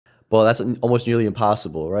Well, that's almost nearly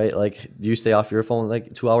impossible, right? Like, do you stay off your phone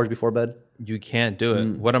like 2 hours before bed? You can't do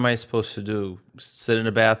it. What am I supposed to do? Sit in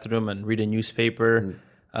a bathroom and read a newspaper,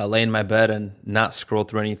 lay in my bed and not scroll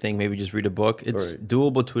through anything, maybe just read a book? It's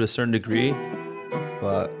doable to a certain degree,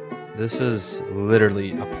 but this is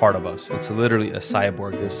literally a part of us. It's literally a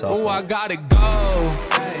cyborg, this cell phone. Oh, I gotta go.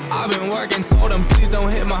 I've been working, told them please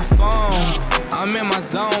don't hit my phone. I'm in my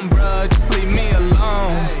zone, bruh, just leave me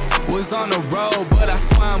alone. Was on the road, but I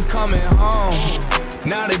swear I'm coming home.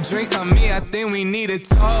 Now the drinks on me, I think we need a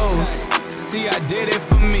toast. See, I did it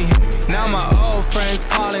for me. Now my old friends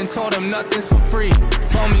calling, told them nothing's for free.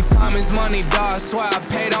 Told me time is money, dog, swear I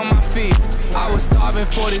paid all my fees. I was starving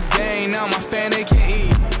for this game, now my family can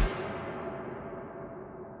eat.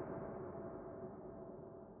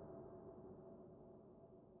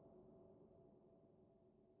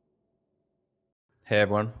 Hey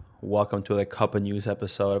everyone, welcome to the Cup of News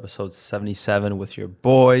episode 77 with your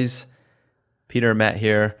boys, Peter and Matt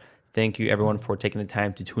here. Thank you everyone for taking the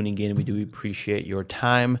time to tuning in. We do appreciate your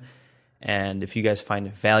time. And if you guys find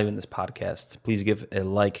value in this podcast, please give a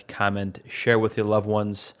like, comment, share with your loved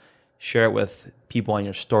ones, share it with people on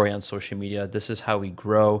your story on social media. This is how we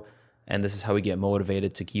grow, and this is how we get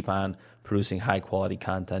motivated to keep on producing high quality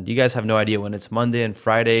content. You guys have no idea when it's Monday and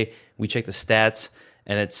Friday, we check the stats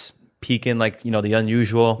and it's peaking like, the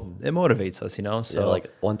unusual. It motivates us, So like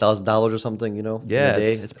 $1,000 or something, Yeah, in a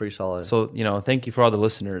day. It's pretty solid. So, thank you for all the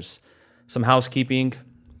listeners. Some housekeeping,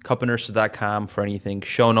 cupofnurses.com for anything,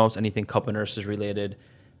 show notes, anything Cup of Nurses related.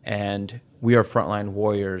 And we are Frontline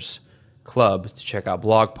Warriors Club to check out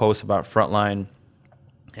blog posts about Frontline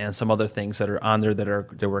and some other things that are on there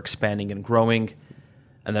that we're expanding and growing.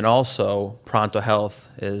 And then also Pronto Health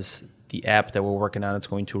is the app that we're working on. It's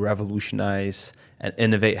going to revolutionize and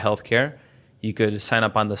innovate healthcare. You could sign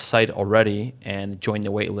up on the site already and join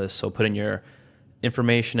the wait list. So put in your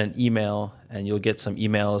information and email, and you'll get some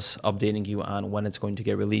emails updating you on when it's going to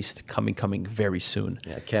get released, coming very soon.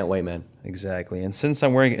 Yeah, can't wait, man. Exactly. And since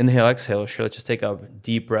I'm wearing Inhale Exhale, sure, let's just take a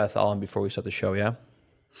deep breath all in before we start the show, yeah?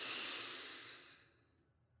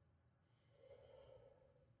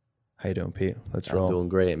 How you doing, Pete? Let's roll. I'm doing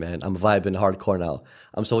great, man. I'm vibing hardcore now.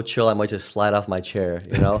 I'm so chill, I might just slide off my chair,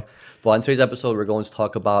 But on today's episode, we're going to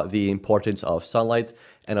talk about the importance of sunlight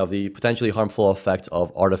and of the potentially harmful effects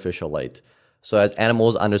of artificial light. So as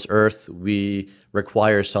animals on this earth, we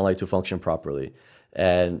require sunlight to function properly.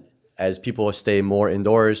 And as people stay more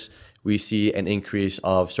indoors, we see an increase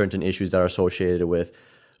of certain issues that are associated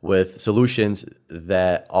with solutions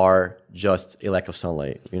that are just a lack of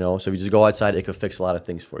sunlight, So if you just go outside, it could fix a lot of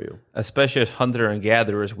things for you. Especially as hunter and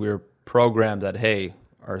gatherers, we're programmed that, hey,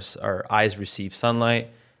 our eyes receive sunlight.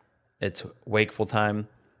 It's wakeful time,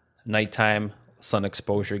 nighttime, sun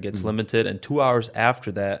exposure gets limited. And 2 hours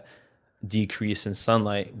after that decrease in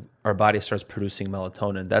sunlight, our body starts producing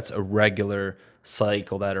melatonin. That's a regular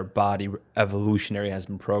cycle that our body evolutionary has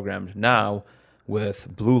been programmed. Now, with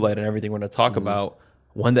blue light and everything we're going to talk about,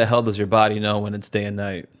 when the hell does your body know when it's day and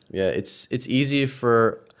night? Yeah, it's easy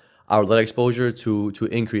for our light exposure to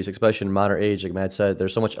increase, especially in modern age. Like Matt said,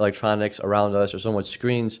 there's so much electronics around us, there's so much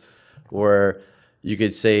screens where you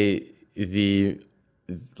could say the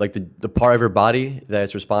part of your body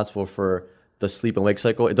that's responsible for the sleep and wake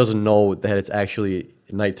cycle, it doesn't know that it's actually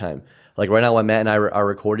nighttime. Like right now when Matt and I are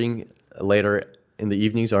recording later in the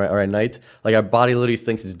evenings or at night, like our body literally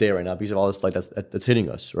thinks it's day right now because of all this light that's hitting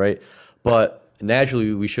us, right? But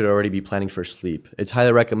naturally, we should already be planning for sleep. It's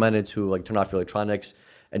highly recommended to turn off your electronics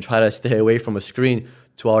and try to stay away from a screen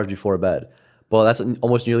 2 hours before bed. Well, that's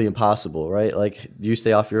almost nearly impossible, right? Like, do you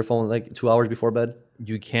stay off your phone 2 hours before bed?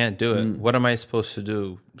 You can't do it. What am I supposed to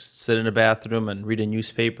do? Sit in a bathroom and read a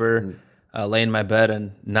newspaper, lay in my bed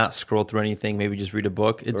and not scroll through anything, maybe just read a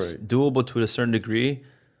book? It's doable to a certain degree,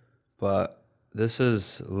 but this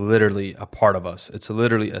is literally a part of us. It's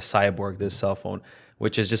literally a cyborg, this cell phone,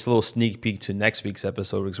 which is just a little sneak peek to next week's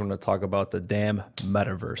episode because we're going to talk about the damn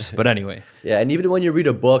metaverse. But anyway. Yeah, and even when you read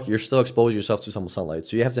a book, you're still exposing yourself to some sunlight.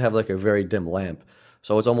 So you have to have a very dim lamp.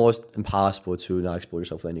 So it's almost impossible to not expose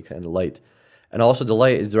yourself to any kind of light. And also the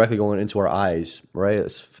light is directly going into our eyes, right?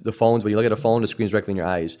 The phones, when you look at a phone, the screen's directly in your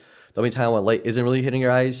eyes. The only time when light isn't really hitting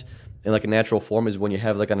your eyes in a natural form is when you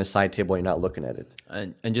have on a side table and you're not looking at it.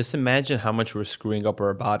 And just imagine how much we're screwing up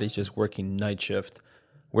our bodies just working night shift.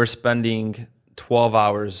 We're spending 12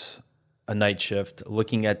 hours a night shift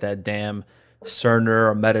looking at that damn Cerner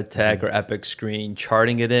or Meditech or Epic screen,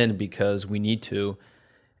 charting it in because we need to,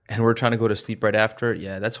 and we're trying to go to sleep right after.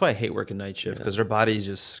 Yeah, that's why I hate working night shift, because our body's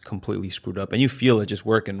just completely screwed up, and you feel it just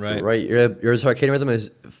working, right? Right. Your circadian rhythm is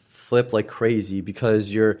flipped like crazy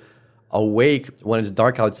because you're awake when it's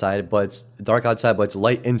dark outside, but it's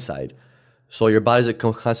light inside. So your body's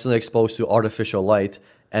constantly exposed to artificial light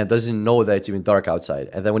and doesn't know that it's even dark outside.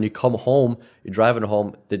 And then when you come home, you're driving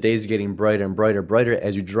home, the day's getting brighter and brighter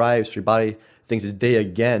as you drive. So your body thinks it's day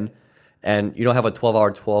again, and you don't have a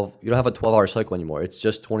 12-hour cycle anymore. It's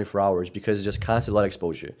just 24 hours because it's just constant light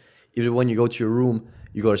exposure. Even when you go to your room,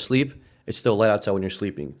 you go to sleep, it's still light outside when you're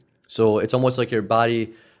sleeping. So it's almost like your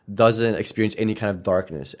body doesn't experience any kind of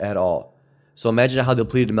darkness at all. So imagine how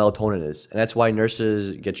depleted melatonin is. And that's why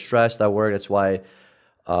nurses get stressed at work. That's why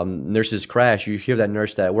nurses crash. You hear that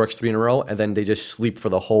nurse that works 3 in a row and then they just sleep for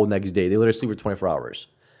the whole next day. They literally sleep for 24 hours.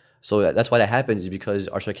 So that's why that happens, is because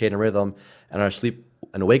our circadian rhythm and our sleep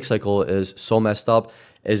and wake cycle is so messed up,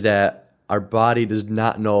 is that our body does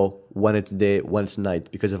not know when it's day, when it's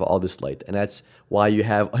night, because of all this light. And that's why you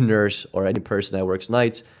have a nurse or any person that works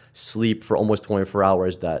nights sleep for almost 24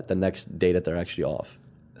 hours that the next day that they're actually off.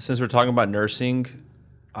 Since we're talking about nursing,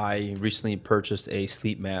 I recently purchased a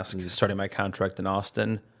sleep mask starting my contract in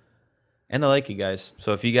Austin, and I like it, guys.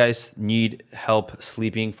 So if you guys need help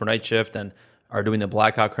sleeping for night shift and are doing the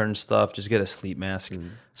blackout curtain stuff, just get a sleep mask.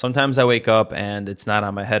 Sometimes I wake up and it's not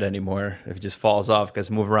on my head anymore. It just falls off because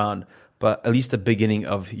I move around. But at least the beginning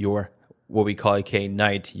of your, what we call a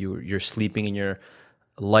night, you're sleeping and your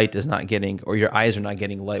light is not getting, or your eyes are not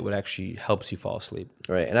getting light, what actually helps you fall asleep.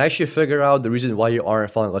 Right. And I actually figure out the reason why you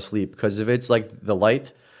aren't falling asleep. Because if it's like the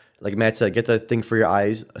light, like Matt said, get the thing for your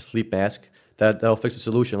eyes, a sleep mask, that'll fix the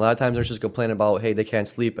solution. A lot of times nurses complain about, hey, they can't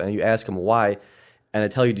sleep, and you ask them why, and I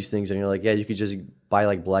tell you these things, and you're like, yeah, you could just buy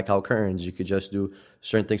like blackout curtains. You could just do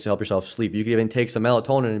certain things to help yourself sleep. You could even take some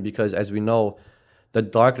melatonin, because as we know, the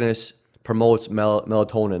darkness promotes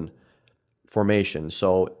melatonin formation.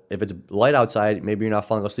 So if it's light outside, maybe you're not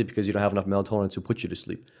falling asleep because you don't have enough melatonin to put you to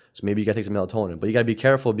sleep. So maybe you gotta take some melatonin. But you gotta be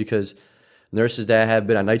careful, because nurses that have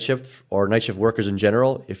been on night shift, or night shift workers in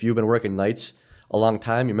general, if you've been working nights a long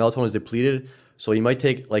time, your melatonin is depleted. So you might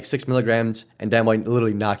take like 6 milligrams, and that might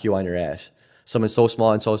literally knock you on your ass. Something so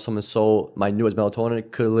small and something so minute as melatonin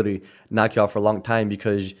could literally knock you out for a long time,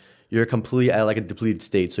 because you're completely at like a depleted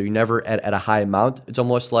state. So you're never at a high amount. It's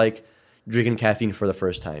almost like drinking caffeine for the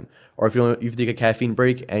first time. Or if you take a caffeine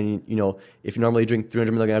break, and if you normally drink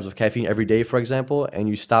 300 milligrams of caffeine every day, for example, and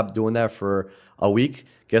you stop doing that for a week,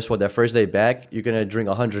 guess what? That first day back, you're gonna drink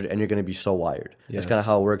 100 and you're gonna be so wired. Yes. That's kind of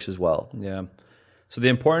how it works as well. Yeah. So the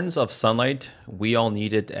importance of sunlight, we all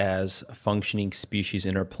need it as a functioning species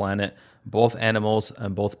in our planet. Both animals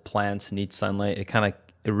and both plants need sunlight.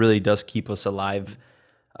 It really does keep us alive.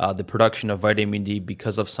 The production of vitamin D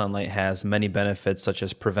because of sunlight has many benefits, such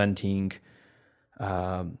as preventing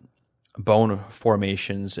bone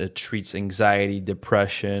formations. It treats anxiety,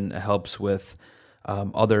 depression. It helps with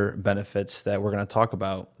other benefits that we're going to talk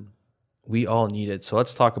about. We all need it. So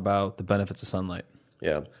let's talk about the benefits of sunlight.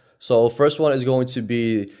 Yeah. So first one is going to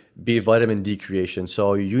be vitamin D creation.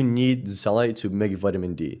 So you need the sunlight to make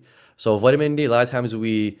vitamin D. So vitamin D, a lot of times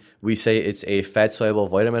we say it's a fat-soluble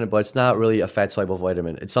vitamin, but it's not really a fat-soluble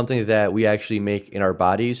vitamin. It's something that we actually make in our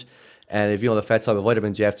bodies. And if you know the fat-soluble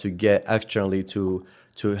vitamins, you have to get externally to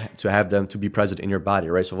have them to be present in your body,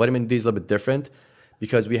 right? So vitamin D is a little bit different,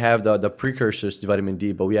 because we have the precursors to vitamin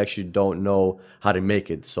D, but we actually don't know how to make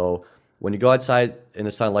it. So when you go outside in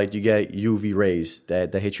the sunlight, you get UV rays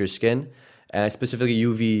that hit your skin. And specifically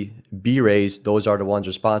UVB rays, those are the ones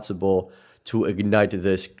responsible to ignite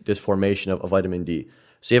this formation of vitamin D.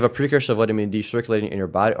 So you have a precursor of vitamin D circulating in your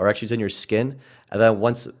body, or actually it's in your skin. And then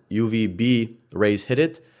once UVB rays hit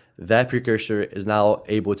it, that precursor is now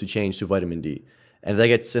able to change to vitamin D. And that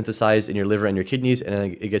gets synthesized in your liver and your kidneys, and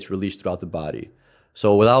then it gets released throughout the body.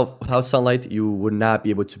 So without sunlight, you would not be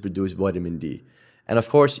able to produce vitamin D. And of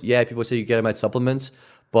course, yeah, people say you get them at supplements,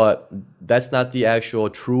 but that's not the actual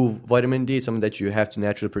true vitamin D. It's something that you have to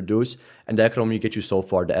naturally produce, and that can only get you so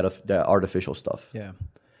far, the artificial stuff. Yeah.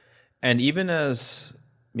 And even as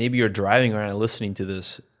maybe you're driving around and listening to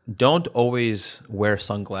this, don't always wear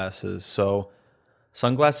sunglasses. So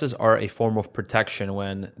sunglasses are a form of protection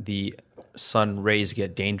when the sun rays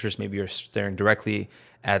get dangerous. Maybe you're staring directly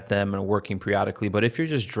at them and working periodically. But if you're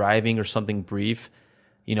just driving or something brief,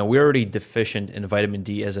 we're already deficient in vitamin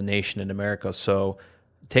D as a nation in America. So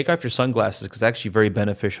take off your sunglasses, because it's actually very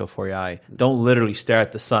beneficial for your eye. Don't literally stare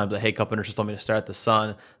at the sun. But hey, cup nurses told me to stare at the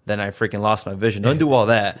sun, then I freaking lost my vision. Don't do all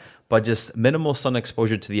that. But just minimal sun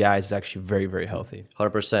exposure to the eyes is actually very, very healthy.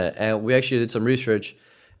 100%. And we actually did some research,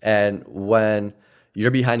 and when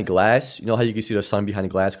you're behind glass, you know how you can see the sun behind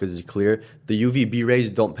glass because it's clear? The UVB rays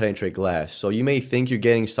don't penetrate glass. So you may think you're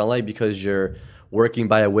getting sunlight because you're working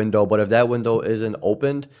by a window, but if that window isn't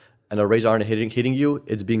opened and the rays aren't hitting you,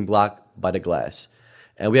 it's being blocked by the glass.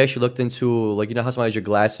 And we actually looked into, like, you know how sometimes your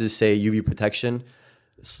glasses say UV protection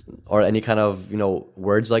or any kind of,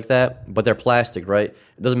 words like that, but they're plastic, right?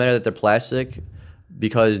 It doesn't matter that they're plastic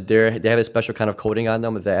because they have a special kind of coating on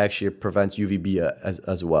them that actually prevents UVB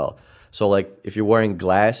as well. So, like, if you're wearing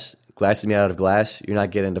glasses made out of glass, you're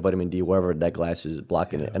not getting the vitamin D wherever that glass is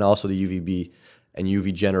blocking it. And also the UVB and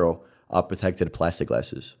UV general are protected plastic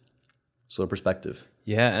glasses. So the perspective.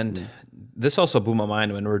 Yeah, and this also blew my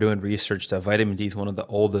mind when we were doing research that vitamin D is one of the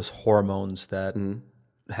oldest hormones that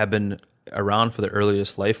have been around for the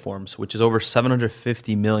earliest life forms, which is over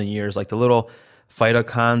 750 million years. Like the little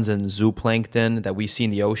phytochons and zooplankton that we see in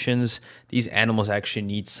the oceans, these animals actually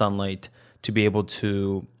need sunlight to be able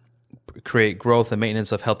to create growth and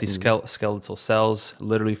maintenance of healthy skeletal cells,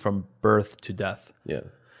 literally from birth to death. Yeah.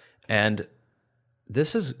 And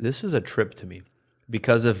this is a trip to me,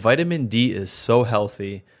 because if vitamin D is so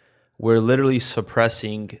healthy, we're literally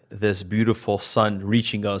suppressing this beautiful sun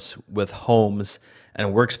reaching us with homes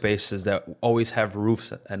and workspaces that always have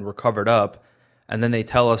roofs and we're covered up. And then they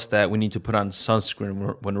tell us that we need to put on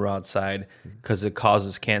sunscreen when we're outside because it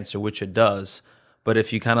causes cancer, which it does. But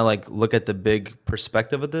if you kind of like look at the big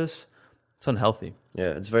perspective of this, it's unhealthy.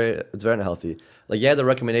 Yeah, it's very unhealthy. Like, yeah, the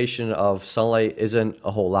recommendation of sunlight isn't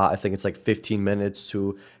a whole lot. I think it's like 15 minutes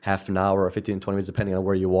to half an hour or 15 to 20 minutes, depending on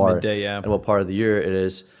where you are and what part of the year it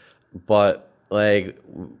is. But like,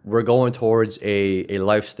 we're going towards a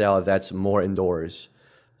lifestyle that's more indoors.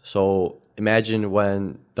 So imagine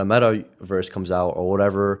when the metaverse comes out or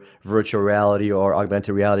whatever virtual reality or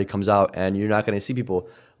augmented reality comes out, and you're not going to see people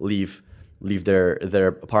leave their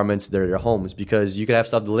apartments, their homes, because you could have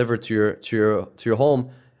stuff delivered to your home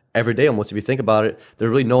every day almost. If you think about it, there's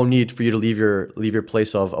really no need for you to leave your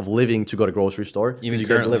place of living to go to grocery store. Even you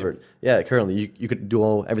currently. get delivered. Yeah, currently you could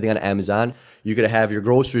do everything on Amazon. You could have your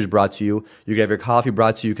groceries brought to you. You could have your coffee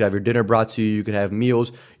brought to you. You could have your dinner brought to you. You could have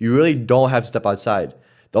meals. You really don't have to step outside.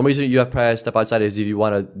 The only reason you have to step outside is if you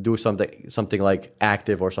want to do something like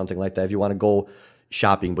active or something like that. If you want to go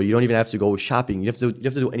shopping, but you don't even have to go shopping. You have to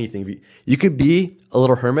do anything. You could be a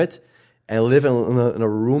little hermit and live in a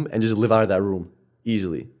room and just live out of that room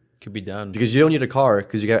easily. Could be done. Because you don't need a car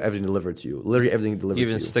because you got everything delivered to you. Literally everything delivered to you.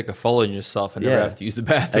 Even stick a follow in yourself and never have to use the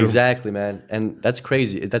bathroom. Exactly, man. And that's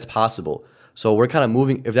crazy. That's possible. So we're kind of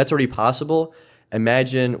moving. If that's already possible,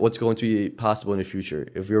 imagine what's going to be possible in the future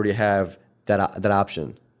if we already have that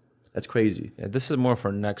option. That's crazy. Yeah, this is more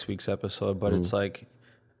for next week's episode, but it's like,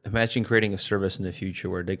 imagine creating a service in the future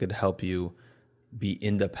where they could help you be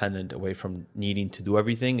independent away from needing to do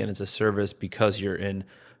everything. And it's a service because you're in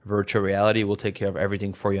virtual reality. We'll take care of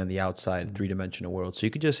everything for you on the outside, three-dimensional world. So you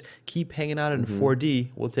could just keep hanging out in 4D.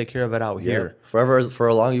 We'll take care of it out here. Forever, for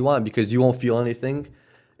as long as you want, because you won't feel anything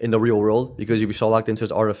in the real world because you'll be so locked into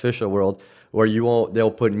this artificial world where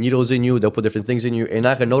they'll put needles in you, they'll put different things in you, and you're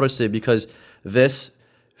not going to notice it because this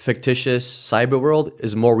fictitious cyber world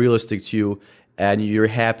is more realistic to you, and you're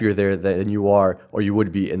happier there than you are or you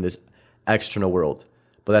would be in this external world.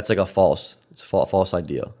 But that's like a false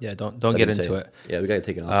idea. Yeah, don't get into it. Yeah, we gotta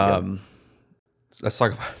take it off. Let's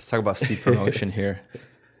talk about sleep promotion here.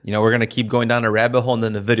 We're gonna keep going down a rabbit hole, and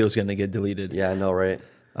then the video's gonna get deleted. Yeah, I know, right?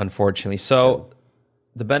 Unfortunately. So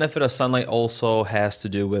the benefit of sunlight also has to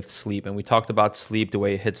do with sleep, and we talked about sleep, the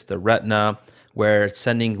way it hits the retina, where it's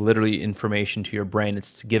sending literally information to your brain.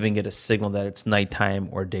 It's giving it a signal that it's nighttime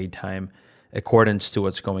or daytime, accordance to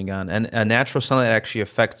what's going on. And natural sunlight actually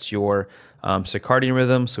affects your circadian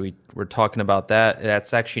rhythm. So we're talking about that.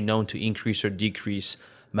 That's actually known to increase or decrease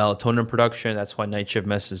melatonin production. That's why night shift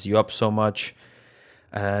messes you up so much.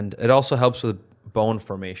 And it also helps with bone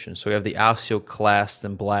formation. So we have the osteoclasts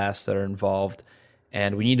and blasts that are involved.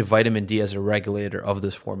 And we need vitamin D as a regulator of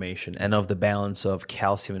this formation and of the balance of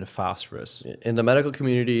calcium and phosphorus. In the medical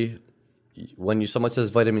community, when someone says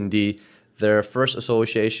vitamin D, their first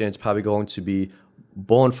association is probably going to be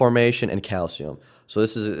bone formation and calcium. So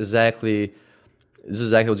this is exactly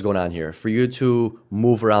what's going on here. For you to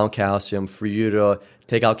move around calcium, for you to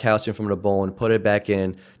take out calcium from the bone, put it back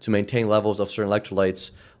in, to maintain levels of certain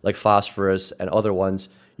electrolytes like phosphorus and other ones,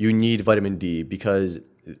 you need vitamin D because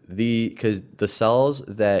the cells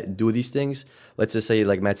that do these things, let's just say,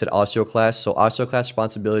 like Matt said, osteoclasts. So osteoclast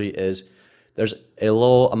responsibility is there's a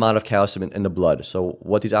low amount of calcium in the blood. So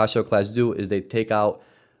what these osteoclasts do is they take out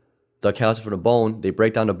the calcium from the bone, they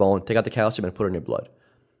break down the bone, take out the calcium and put it in your blood.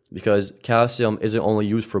 Because calcium isn't only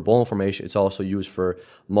used for bone formation, it's also used for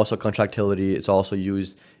muscle contractility. It's also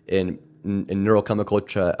used in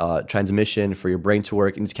neurochemical transmission for your brain to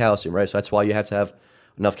work. It needs calcium, right? So that's why you have to have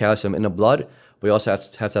enough calcium in the blood, but you also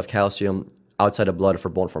have to have calcium outside the blood for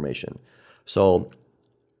bone formation. So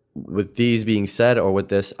with these being said, or with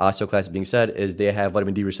this osteoclast being said, is they have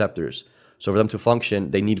vitamin D receptors. So for them to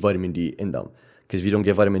function, they need vitamin D in them. Because if you don't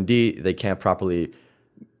get vitamin D, they can't properly,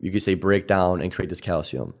 you could say, break down and create this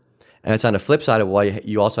calcium. And it's on the flip side of why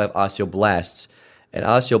you also have osteoblasts. And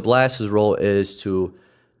osteoblasts' role is to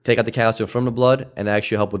take out the calcium from the blood and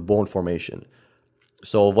actually help with bone formation.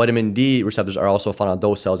 So vitamin D receptors are also found on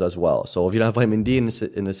those cells as well. So if you don't have vitamin D in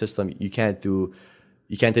the system, you can't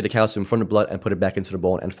take the calcium from the blood and put it back into the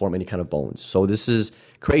bone and form any kind of bones. So this is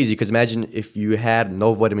crazy, because imagine if you had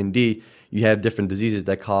no vitamin D, you have different diseases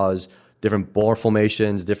that cause different bone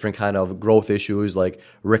formations, different kind of growth issues like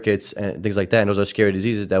rickets and things like that. And those are scary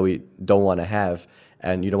diseases that we don't want to have,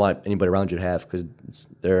 and you don't want anybody around you to have, because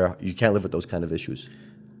you can't live with those kind of issues.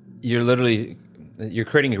 You're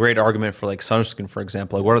creating a great argument for like sunscreen, for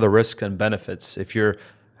example. Like, what are the risks and benefits if you're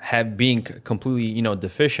being completely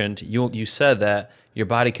deficient? You said that your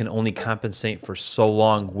body can only compensate for so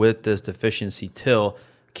long with this deficiency till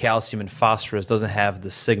calcium and phosphorus doesn't have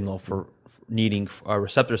the signal for needing a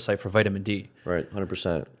receptor site for vitamin D. Right,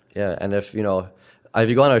 100%. Yeah, and if you go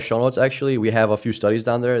on our show notes, actually, we have a few studies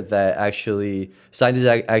down there that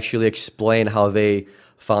scientists actually explain how they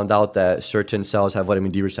found out that certain cells have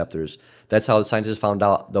vitamin D receptors. That's how the scientists found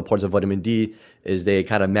out the importance of vitamin D, is they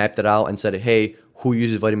kind of mapped it out and said, hey, who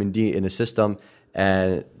uses vitamin D in the system?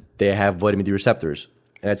 And they have vitamin D receptors.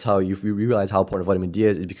 And that's how you realize how important vitamin D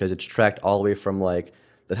is because it's tracked all the way from like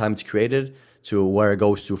the time it's created to where it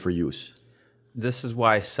goes to for use. This is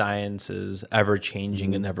why science is ever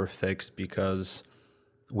changing and never fixed, because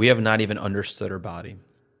we have not even understood our body.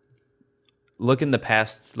 Look at the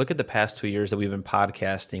past 2 years that we've been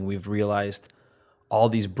podcasting. We've realized all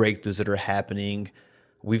these breakthroughs that are happening.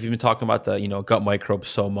 We've been talking about the gut microbes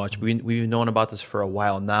so much. We've known about this for a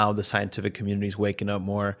while now. The scientific community is waking up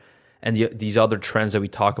more, and these other trends that we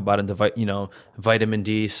talk about in the vitamin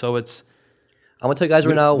D. So it's, I'm gonna tell you guys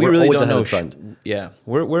right now, we're really always ahead of trend.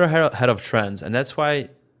 We're ahead of trends, and that's why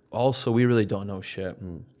also we really don't know shit.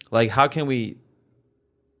 Like, how can we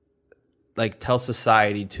like tell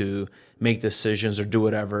society to make decisions or do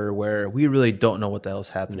whatever where we really don't know what the hell is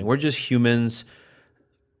happening? We're just humans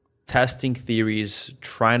testing theories,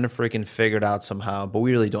 trying to freaking figure it out somehow, but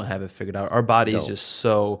we really don't have it figured out. Our body is just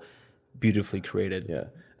so beautifully created. Yeah.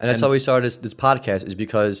 And that's how we started this podcast, is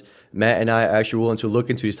because Matt and I are actually willing to look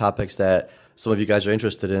into these topics that some of you guys are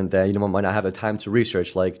interested in that might not have the time to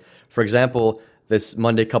research. Like, for example, this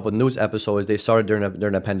Monday Cup of News episodes, they started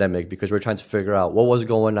during a pandemic because we're trying to figure out what was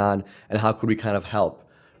going on and how could we kind of help,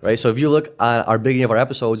 right? So if you look at our beginning of our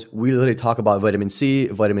episodes, we literally talk about vitamin C,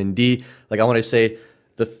 vitamin D. Like, I want to say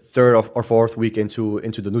the third or fourth week into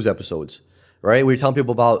the news episodes, right? We're telling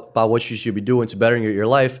people about what you should be doing to bettering your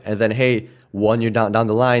life. And then, hey, 1 year down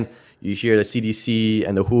the line, you hear the CDC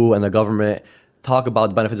and the WHO and the government talk about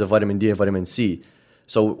the benefits of vitamin D and vitamin C.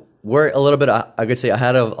 So we're a little bit, I could say,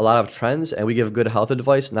 ahead of a lot of trends, and we give good health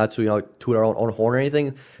advice, not to toot our own horn or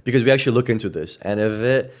anything, because we actually look into this. And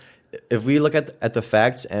if we look at the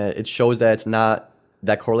facts and it shows that it's not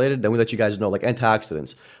that correlated, then we let you guys know. Like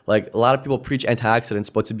antioxidants, like a lot of people preach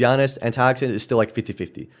antioxidants, but to be honest, antioxidants is still like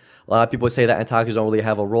 50-50. A lot of people say that antioxidants don't really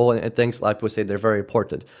have a role in things. A lot of people say they're very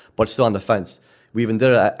important, but still on the fence. We even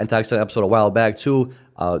did an antioxidant episode a while back too,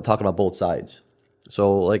 talking about both sides.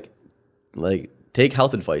 So like take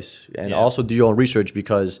health advice and also do your own research,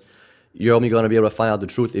 because you're only going to be able to find out the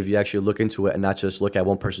truth if you actually look into it and not just look at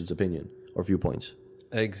one person's opinion or viewpoints.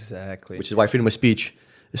 Exactly. Which is why freedom of speech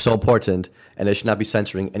is so important, and it should not be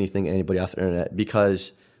censoring anything anybody off the internet,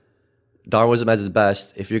 because Darwinism at its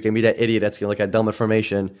best, if you're going to be that idiot that's going to look at dumb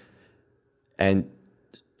information and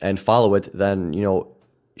follow it, then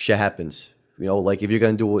shit happens. Like if you're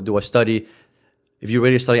going to do a study, if you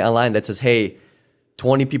read a study online that says, hey,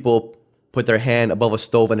 20 people put their hand above a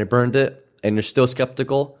stove and they burned it, and you're still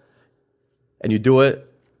skeptical, and you do it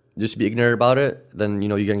just to be ignorant about it, then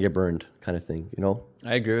you're gonna get burned, kind of thing.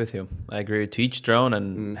 I agree with you. I agree. To each their own,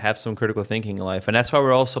 and have some critical thinking in life, and that's why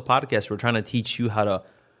we're also podcasts. We're trying to teach you how to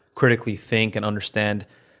critically think and understand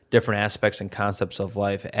different aspects and concepts of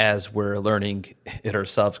life as we're learning it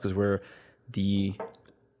ourselves, because we're the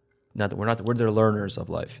learners of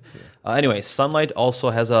life. Anyway, sunlight also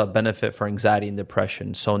has a benefit for anxiety and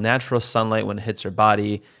depression. So natural sunlight, when it hits your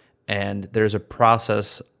body, and there's a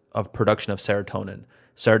process of production of serotonin.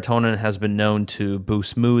 Serotonin has been known to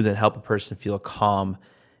boost mood and help a person feel calm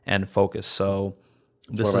and focused. So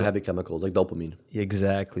this is happy chemicals like dopamine.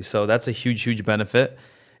 Exactly. So that's a huge, huge benefit.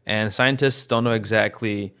 And scientists don't know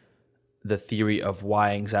exactly the theory of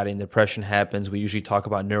why anxiety and depression happens. We usually talk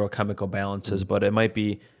about neurochemical balances, but it might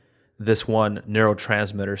be this one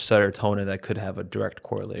neurotransmitter, serotonin, that could have a direct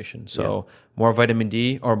correlation. So more vitamin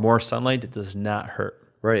D or more sunlight, it does not hurt.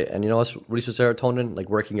 Right. And you know what's releases serotonin? Like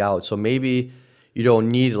working out. So maybe you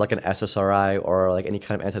don't need like an SSRI or like any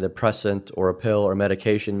kind of antidepressant or a pill or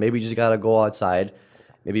medication. Maybe you just got to go outside,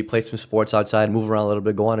 maybe play some sports outside, move around a little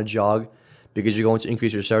bit, go on a jog, because you're going to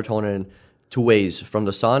increase your serotonin 2 ways, from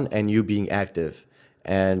the sun and you being active.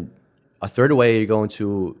 And a third way you're going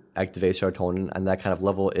to activate serotonin and that kind of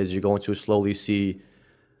level is you're going to slowly see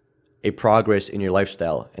a progress in your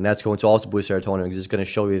lifestyle. And that's going to also boost serotonin, because it's going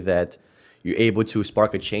to show you that you're able to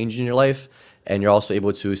spark a change in your life, and you're also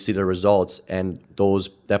able to see the results, and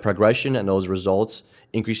that progression and those results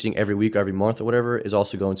increasing every week or every month or whatever is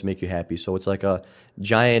also going to make you happy. So it's like a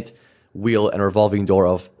giant wheel and a revolving door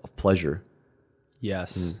of pleasure.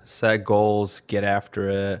 Yes. Set goals, get after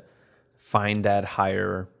it, find that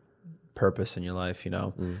higher purpose in your life, you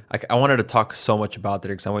know. I wanted to talk so much about that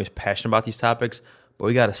because I'm always passionate about these topics, but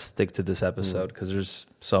we got to stick to this episode because there's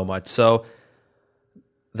so much. So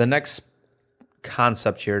the next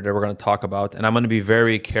concept here that we're going to talk about, and I'm going to be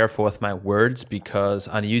very careful with my words, because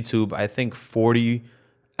on YouTube, I think 40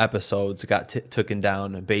 episodes got taken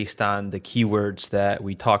down based on the keywords that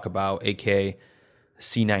we talk about, aka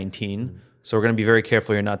C19. So we're going to be very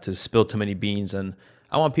careful here not to spill too many beans, and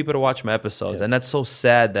I want people to watch my episodes. And that's so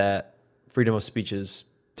sad that freedom of speech is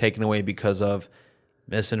taken away because of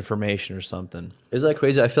misinformation or something. Isn't that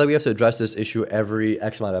crazy? I feel like we have to address this issue every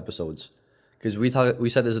X amount of episodes. Because we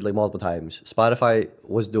said this like multiple times. Spotify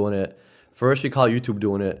was doing it. First we caught YouTube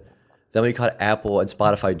doing it. Then we caught Apple and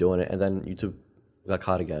Spotify doing it. And then YouTube got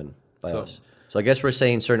caught again by us. So I guess we're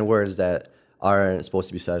saying certain words that aren't supposed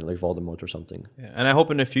to be said, like Voldemort or something. Yeah, and I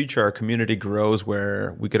hope in the future our community grows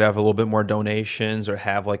where we could have a little bit more donations, or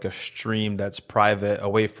have like a stream that's private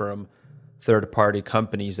away from third-party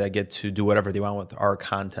companies that get to do whatever they want with our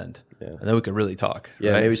content. Yeah. And then we can really talk.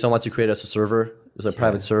 Yeah, right? Maybe someone wants to create us a server. There's a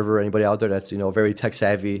private server. Anybody out there that's, very tech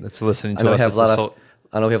savvy, that's listening to I know us.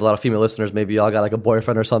 I know we have a lot of female listeners. Maybe y'all got like a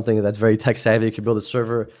boyfriend or something that's very tech savvy. You can build a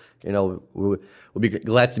server. We'll be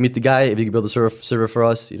glad to meet the guy. If you can build a server for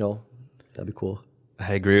us, that'd be cool.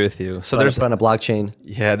 I agree with you. So there's on a blockchain.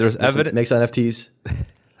 Yeah, there's evidence. Makes NFTs.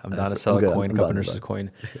 I'm down to sell a coin. Couple nurses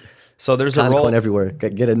coin. So there's a coin everywhere.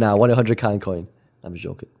 Get it now. 1-800 coin. I'm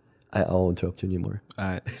joking. I won't interrupt you anymore. All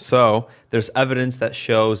right. So there's evidence that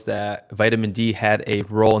shows that vitamin D had a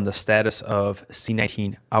role in the status of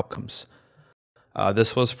C19 outcomes.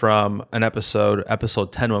 This was from an episode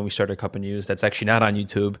 10, when we started Cup and Use. That's actually not on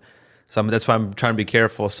YouTube. So that's why I'm trying to be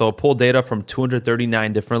careful. So I pulled data from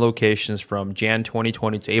 239 different locations from Jan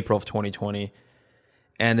 2020 to April of 2020.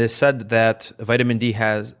 And it said that vitamin D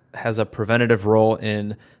has a preventative role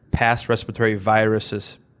in past respiratory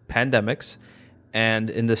viruses pandemics. And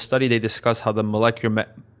in this study, they discuss how the molecular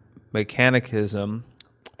mechanism,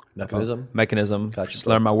 just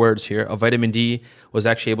learn my words here, of vitamin D was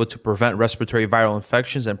actually able to prevent respiratory viral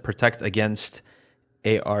infections and protect against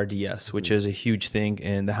ARDS, which is a huge thing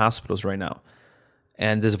in the hospitals right now.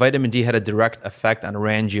 And this vitamin D had a direct effect on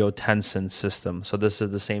angiotensin system. So this is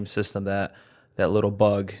the same system that little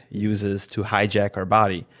bug uses to hijack our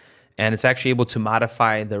body. And it's actually able to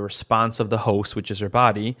modify the response of the host, which is our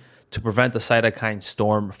body, to prevent the cytokine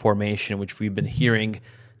storm formation, which we've been hearing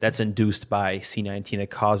that's induced by C19 that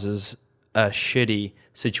causes a shitty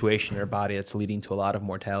situation in our body that's leading to a lot of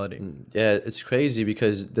mortality. Yeah, it's crazy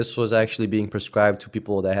because this was actually being prescribed to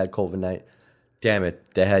people that had COVID-19. Damn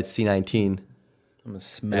it, that had C19 I'm gonna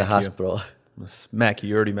smack in the hospital. I'm gonna smack you.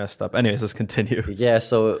 You already messed up. Anyways, let's continue. Yeah,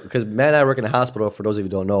 so because Matt and I work in a hospital, for those of you who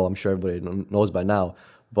don't know, I'm sure everybody knows by now,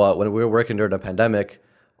 but when we were working during the pandemic,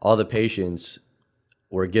 all the patients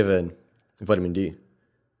were given vitamin D,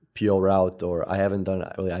 PO route, or I haven't done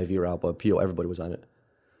really IV route, but PO, everybody was on it,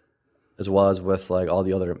 as well as with like all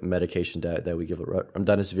the other medication that we give,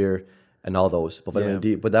 remdesivir and all those, but vitamin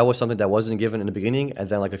D. But that was something that wasn't given in the beginning, and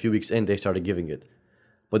then like a few weeks in, they started giving it.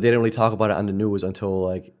 But they didn't really talk about it on the news until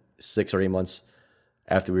like 6 or 8 months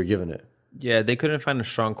after we were given it. Yeah, they couldn't find a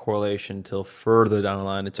strong correlation until further down the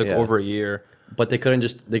line. It took over a year. But they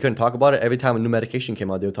couldn't talk about it. Every time a new medication came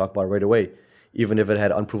out, they would talk about it right away, even if it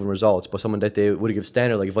had unproven results. But someone that they would give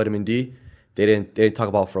standard, like vitamin D, they didn't talk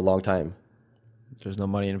about for a long time. There's no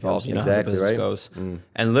money involved. You know exactly, how the business goes.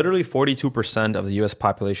 And literally 42% of the U.S.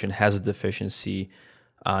 population has a deficiency.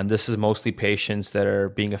 And this is mostly patients that are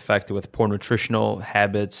being affected with poor nutritional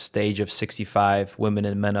habits, the age of 65, women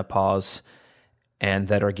in menopause, and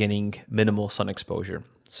that are getting minimal sun exposure.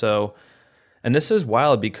 So, and this is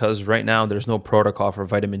wild because right now there's no protocol for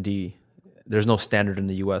vitamin D. There's no standard in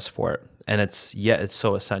the U.S. for it. And it's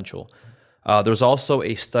so essential. There was also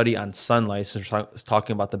a study on sunlight, since we're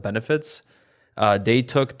talking about the benefits. They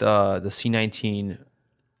took the C19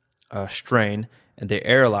 strain and they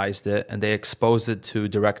aerolized it and they exposed it to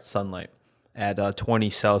direct sunlight at 20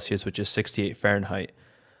 Celsius, which is 68 Fahrenheit.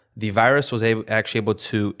 The virus was actually able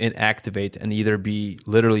to inactivate and either be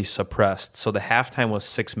literally suppressed. So the halftime was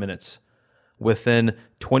 6 minutes. Within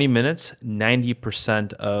 20 minutes,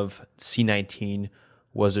 90% of C19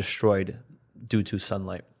 was destroyed due to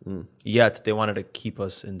sunlight. Yet they wanted to keep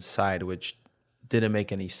us inside, which didn't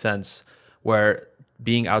make any sense, where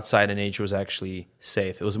being outside in nature was actually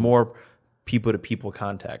safe. It was more people-to-people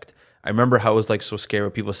contact. I remember how it was like so scary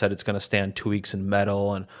when people said it's going to stand 2 weeks in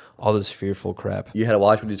metal and all this fearful crap. You had to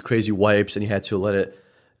watch with these crazy wipes, and you had to let it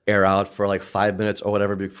air out for like 5 minutes or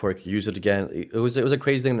whatever before you could use it again. It was a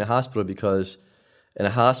crazy thing in the hospital, because in a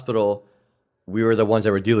hospital, we were the ones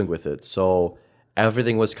that were dealing with it. So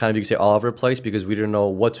everything was kind of, you could say, all over the place, because we didn't know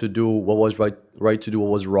what to do, what was right to do, what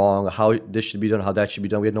was wrong, how this should be done, how that should be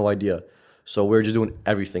done. We had no idea. So we were just doing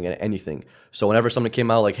everything and anything. So whenever something came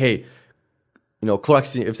out like, hey,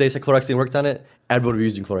 chlorhexidine, if they said chlorhexidine worked on it, everyone would be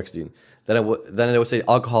using chlorhexidine. Then it would say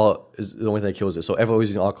alcohol is the only thing that kills it. So everyone was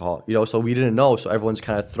using alcohol. So we didn't know. So everyone's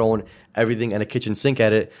kind of throwing everything in a kitchen sink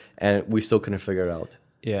at it, and we still couldn't figure it out.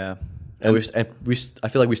 Yeah. And I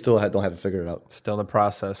feel like we still don't have it figured out. Still in the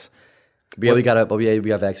process. But yeah, we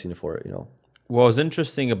got vaccine for it, What was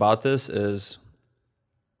interesting about this is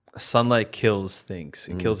sunlight kills things.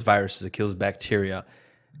 It kills viruses. It kills bacteria.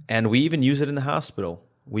 And we even use it in the hospital.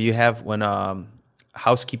 We have, when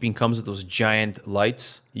housekeeping comes with those giant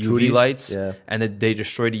lights, UV Trudy's, lights, yeah. and they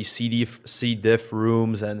destroy these C. diff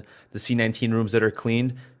rooms and the C19 rooms that are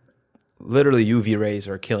cleaned. Literally, UV rays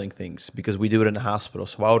are killing things because we do it in the hospital.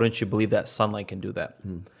 So why wouldn't you believe that sunlight can do that?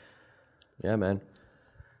 Yeah, man.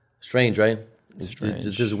 Strange, right? It's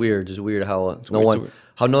just weird. Just weird how no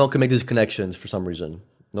one can make these connections for some reason.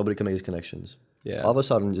 Nobody can make these connections. Yeah. All of a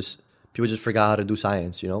sudden, people just forgot how to do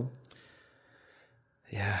science,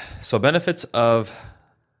 Yeah. So benefits of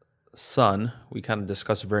sun, we kind of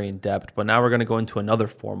discussed very in depth, but now we're going to go into another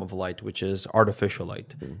form of light, which is artificial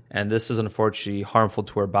light. And this is unfortunately harmful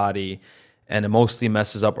to our body, and it mostly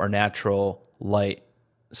messes up our natural light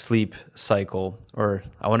sleep cycle, or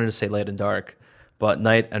I wanted to say light and dark, but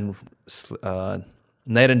night and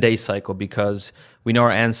day cycle, because we know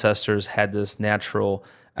our ancestors had this natural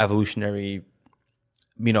evolutionary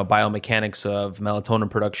biomechanics of melatonin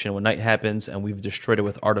production when night happens, and we've destroyed it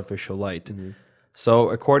with artificial light. So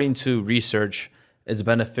according to research, it's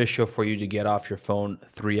beneficial for you to get off your phone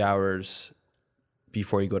 3 hours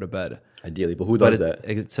before you go to bed. Ideally, but who does that?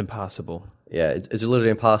 It's impossible. Yeah, it's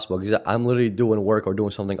literally impossible, because I'm literally doing work or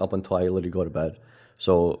doing something up until I literally go to bed.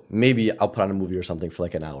 So maybe I'll put on a movie or something for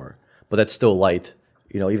like an hour, but that's still light.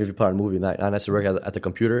 Even if you put on a movie, not necessarily work at the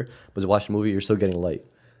computer, but to watch a movie, you're still getting light.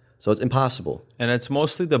 So it's impossible. And it's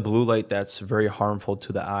mostly the blue light that's very harmful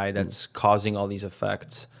to the eye that's causing all these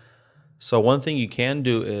effects. So one thing you can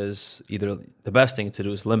do is the best thing to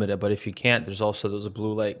do is limit it. But if you can't, there's also those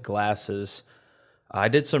blue light glasses. I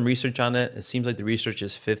did some research on it. It seems like the research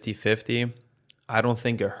is 50-50. I don't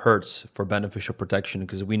think it hurts for beneficial protection,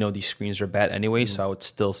 because we know these screens are bad anyway. So I would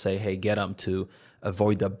still say, hey, get them to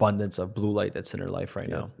avoid the abundance of blue light that's in their life right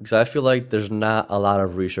now. Because I feel like there's not a lot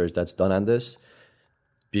of research that's done on this.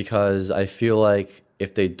 Because I feel like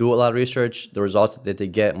if they do a lot of research, the results that they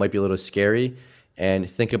get might be a little scary. And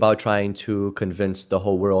think about trying to convince the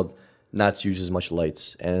whole world not to use as much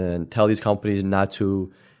lights, and tell these companies not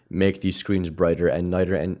to make these screens brighter and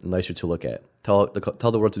nicer to look at. Tell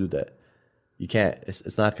the world to do that. You can't.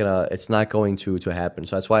 It's not going to happen.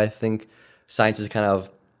 So that's why I think science is kind of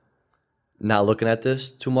not looking at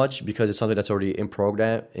this too much, because it's something that's already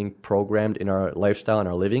programmed in our lifestyle and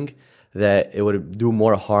our living, that it would do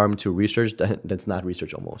more harm to research that's not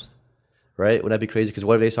research almost, right? Wouldn't that be crazy? Because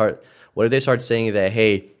what if they start saying that,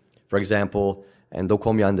 hey, for example, and don't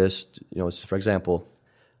quote me on this, for example,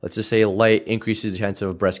 let's just say light increases the chance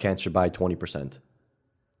of breast cancer by 20%.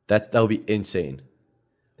 That would be insane.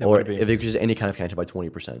 Or if it increases any kind of cancer by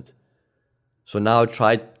 20%. So now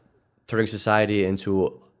try turning society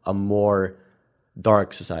into a more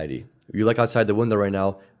dark society. You look outside the window right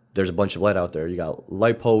now, there's a bunch of light out there. You got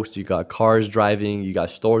light posts, you got cars driving, you got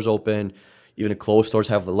stores open, even closed stores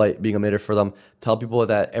have the light being emitted for them. Tell people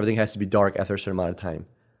that everything has to be dark after a certain amount of time.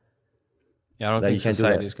 Yeah, I don't think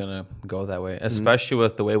society is going to go that way, especially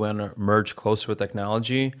with the way we want to merge closer with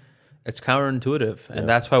technology. It's counterintuitive. And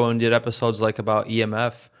that's why when we did episodes like about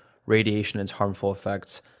EMF, radiation and its harmful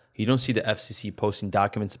effects, you don't see the FCC posting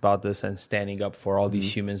documents about this and standing up for all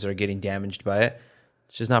these humans that are getting damaged by it.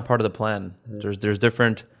 It's just not part of the plan. There's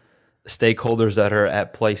different stakeholders that are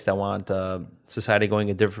at place that want society going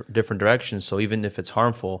in different directions. So even if it's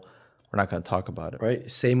harmful, we're not going to talk about it. Right.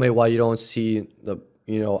 Same way why you don't see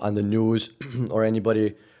on the news or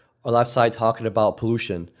anybody on that side talking about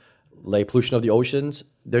pollution, like pollution of the oceans.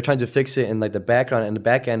 They're trying to fix it in like the background and the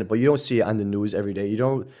back end, but you don't see it on the news every day.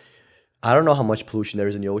 I don't know how much pollution there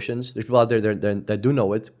is in the oceans. There's people out there that do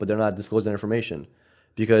know it, but they're not disclosing that information.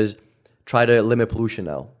 Because try to limit pollution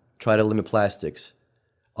now. Try to limit plastics.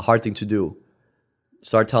 A hard thing to do.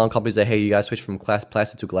 Start telling companies that, hey, you guys switch from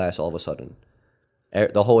plastic to glass all of a sudden.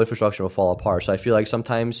 The whole infrastructure will fall apart. So I feel like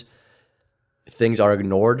sometimes things are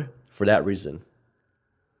ignored for that reason.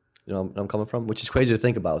 You know where I'm coming from? Which is crazy to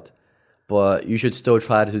think about. But you should still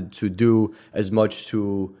try to do as much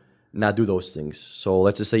to not do those things. So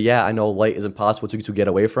let's just say, yeah, I know light is impossible to get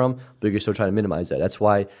away from, but you can still try to minimize that. That's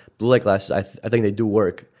why blue light glasses, I think they do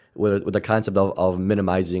work with the concept of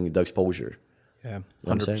minimizing the exposure. Yeah,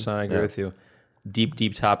 You know 100%. I agree with you.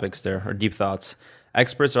 Deep topics there, or deep thoughts.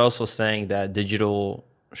 Experts are also saying that digital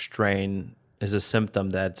strain is a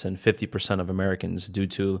symptom that's in 50% of Americans due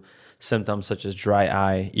to symptoms such as dry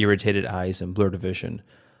eye, irritated eyes, and blurred vision.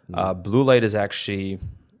 Blue light is actually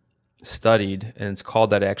studied, and it's called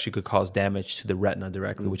that it actually could cause damage to the retina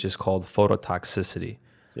directly, which is called phototoxicity.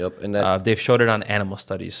 Yep, and that, They've showed it on animal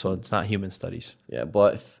studies, so it's not human studies. yeah,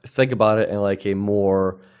 but think about it in like a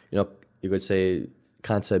more, you could say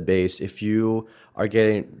concept based. If you are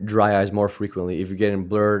getting dry eyes more frequently, if you're getting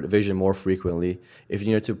blurred vision more frequently, if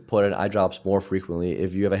you need to put in eye drops more frequently,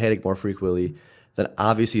 if you have a headache more frequently, then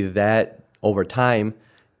obviously that over time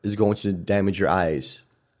is going to damage your eyes.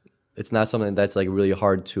 It's not something that's like really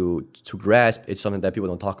hard to grasp. It's something that people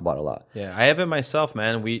don't talk about a lot. Yeah, I have it myself,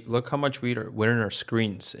 man. We look how much we're in our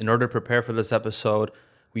screens. In order to prepare for this episode,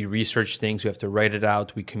 we research things. We have to write it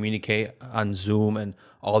out. We communicate on Zoom and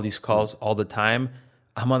all these calls all the time.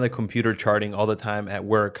 I'm on the computer charting all the time at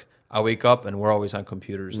work. I wake up and we're always on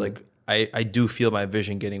computers. Like I do feel my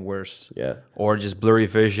vision getting worse. Yeah. Or just blurry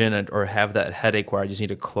vision or have that headache where I just need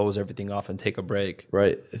to close everything off and take a break.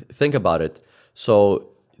 Right. Think about it. So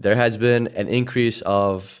there has been an increase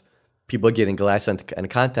of people getting glasses and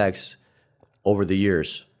contacts over the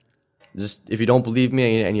years. Just if you don't believe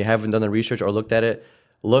me and you haven't done the research or looked at it,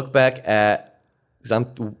 look back at, because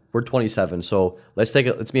we're 27, so let's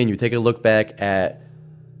me and you take a look back at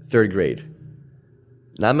third grade.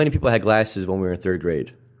 Not many people had glasses when we were in third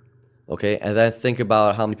grade. Okay, and then think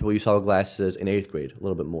about how many people you saw with glasses in 8th grade, a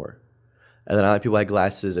little bit more. And then how many people had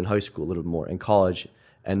glasses in high school, a little bit more, in college,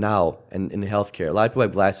 and now in healthcare. A lot of people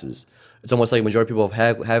have glasses. It's almost like a majority of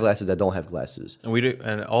people have glasses that don't have glasses.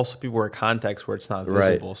 And also people wear contacts where it's not Right.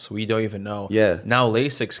 visible, so we don't even know. Yeah. Now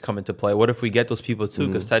LASIK's come into play. What if we get those people too?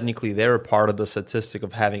 Because technically they're a part of the statistic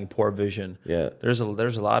of having poor vision. Yeah. There's a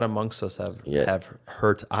lot amongst us that have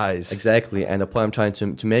hurt eyes. Exactly, and the point I'm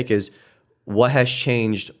trying to make is what has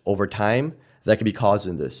changed over time that could be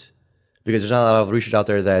causing this? Because there's not a lot of research out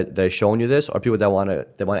there that is showing you this, or people that want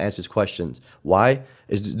to answer these questions. Why?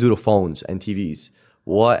 It's due to phones and TVs.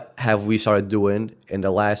 What have we started doing in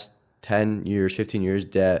the last 10 years, 15 years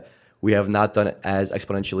that we have not done as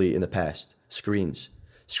exponentially in the past? Screens.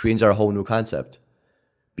 Screens are a whole new concept.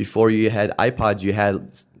 Before you had iPods, you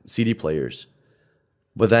had CD players.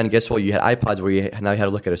 But then guess what? You had iPods where now you had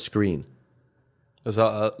to look at a screen. There's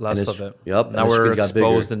less of it. Yep. Now and the we're screens got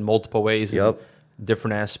exposed bigger. in multiple ways. Yep. In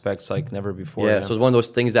different aspects like never before. Yeah, so it's one of those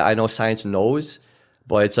things that I know science knows,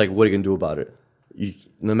 but it's like, what are you going to do about it?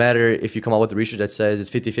 No matter if you come out with the research that says it's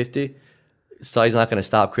 50-50, study's not going to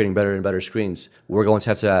stop creating better and better screens. We're going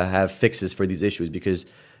to have fixes for these issues because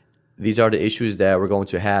these are the issues that we're going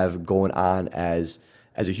to have going on as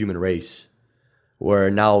a human race.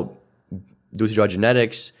 Where now, due to our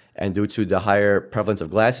genetics and due to the higher prevalence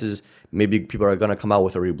of glasses, maybe people are going to come out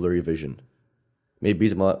with a really blurry vision.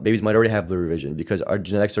 Maybe babies might already have blurry vision because our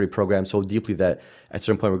genetics are already programmed so deeply that at a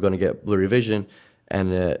certain point we're going to get blurry vision,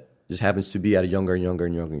 and it just happens to be at a younger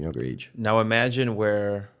age. Now imagine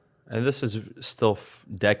where, and this is still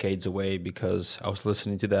decades away because I was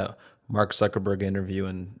listening to that Mark Zuckerberg interview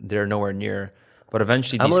and they're nowhere near. But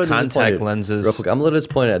eventually these contact lenses. Real quick, I'm a little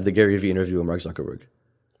disappointed at the Gary Vee interview with Mark Zuckerberg.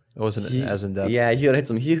 It wasn't as in depth. Yeah, he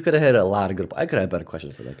could have had a lot of good. I could have better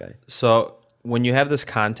questions for that guy. So when you have this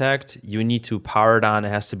contact, you need to power it on. It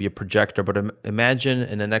has to be a projector. But imagine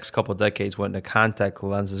in the next couple of decades when the contact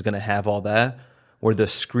lens is going to have all that, where the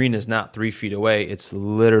screen is not 3 feet away, it's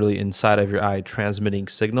literally inside of your eye transmitting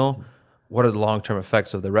signal. What are the long-term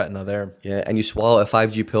effects of the retina there? Yeah, and you swallow a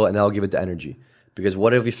 5G pill and that'll give it the energy. Because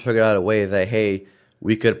what if we figured out a way that, hey,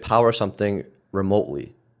 we could power something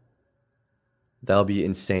remotely? That'll be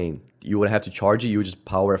insane. You wouldn't have to charge it. You would just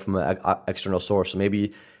power it from an external source. So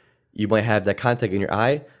maybe you might have that contact in your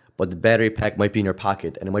eye, but the battery pack might be in your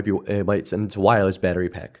pocket, and it's a wireless battery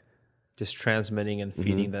pack. Just transmitting and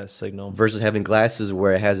feeding that signal. Versus having glasses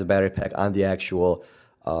where it has a battery pack on the actual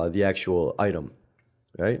item,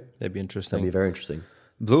 right? That'd be interesting. That'd be very interesting.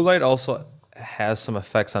 Blue light also has some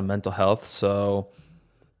effects on mental health. So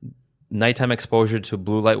nighttime exposure to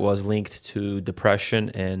blue light was linked to depression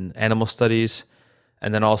in animal studies.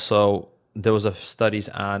 And then also there was studies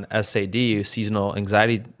on SAD, seasonal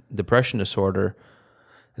anxiety depression disorder,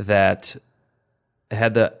 that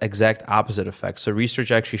had the exact opposite effect. So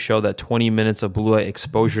research actually showed that 20 minutes of blue light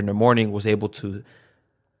exposure in the morning was able to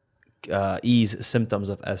ease symptoms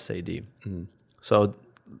of SAD. So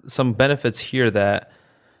some benefits here that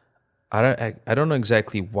I don't know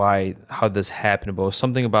exactly how this happened, but it was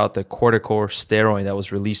something about the corticosteroid that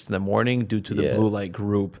was released in the morning due to the blue light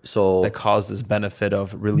group that caused this benefit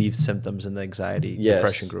of relieved symptoms in the anxiety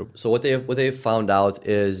depression group. So what they found out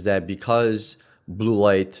is that because blue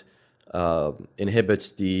light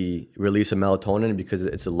inhibits the release of melatonin because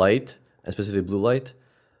it's a light, and specifically blue light,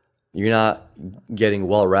 you're not getting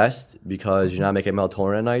well rest because you're not making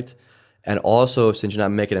melatonin at night. And also, since you're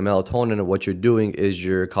not making a melatonin, what you're doing is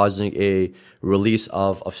you're causing a release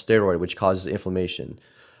of steroid, which causes inflammation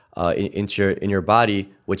in your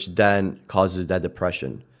body, which then causes that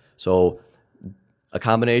depression. So a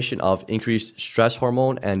combination of increased stress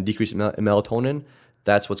hormone and decreased melatonin,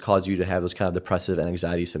 that's what's caused you to have those kind of depressive and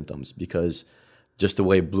anxiety symptoms, because just the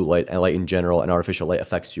way blue light and light in general and artificial light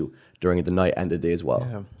affects you during the night and the day as well.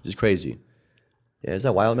 Yeah. It's crazy. Yeah, is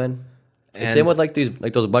that wild, man? And same with those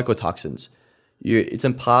mycotoxins. It's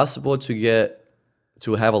impossible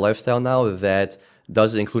to have a lifestyle now that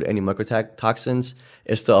doesn't include any mycotoxins.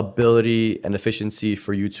 It's the ability and efficiency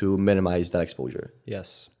for you to minimize that exposure.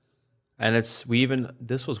 Yes. And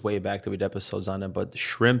this was way back that we did episodes on it, but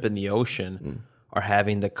shrimp in the ocean are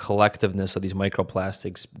having the collectiveness of these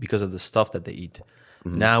microplastics because of the stuff that they eat.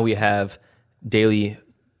 Now we have daily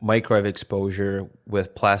microwave exposure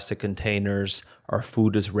with plastic containers. Our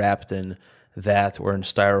food is wrapped in that, or in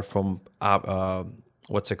styrofoam,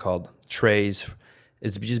 trays.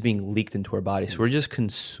 It's just being leaked into our body. So we're just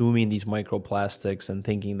consuming these microplastics and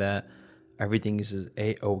thinking that everything is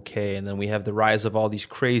A-okay. And then we have the rise of all these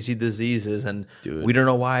crazy diseases, and we don't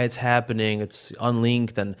know why it's happening. It's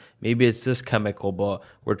unlinked, and maybe it's this chemical, but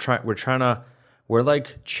we're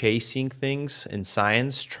like chasing things in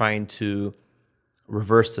science, trying to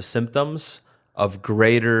reverse the symptoms of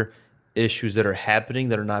greater issues that are happening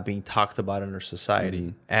that are not being talked about in our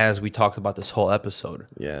society, as we talked about this whole episode.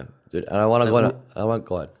 Yeah, dude. And I want to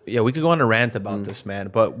go ahead. Yeah, we could go on a rant about this, man,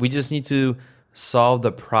 but we just need to solve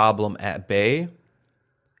the problem at bay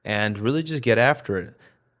and really just get after it.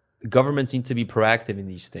 Governments need to be proactive in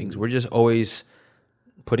these things. We're just always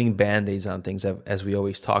putting Band-Aids on things, as we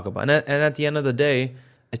always talk about. And at the end of the day,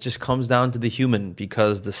 it just comes down to the human,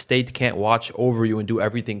 because the state can't watch over you and do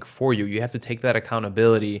everything for you. You have to take that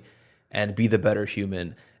accountability and be the better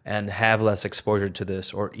human and have less exposure to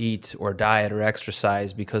this, or eat or diet or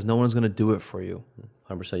exercise, because no one's going to do it for you.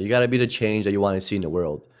 100%. You got to be the change that you want to see in the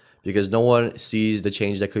world, because no one sees the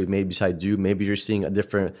change that could maybe besides you. Maybe you're seeing a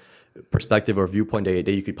different perspective or viewpoint that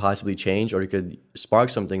you could possibly change, or you could spark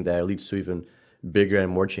something that leads to even bigger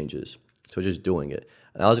and more changes. So just doing it.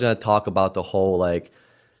 And I was going to talk about the whole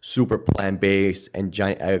super plant-based and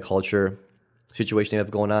giant agriculture situation they have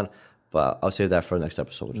going on, but I'll save that for the next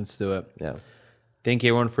episode. Let's do it. Yeah. Thank you,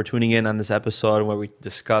 everyone, for tuning in on this episode where we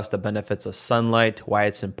discuss the benefits of sunlight, why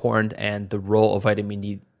it's important, and the role of vitamin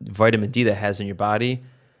D that has in your body.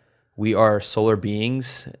 We are solar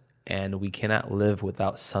beings, and we cannot live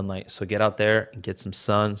without sunlight. So get out there and get some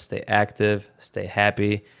sun, stay active, stay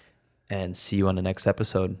happy, and see you on the next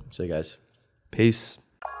episode. See you guys. Peace.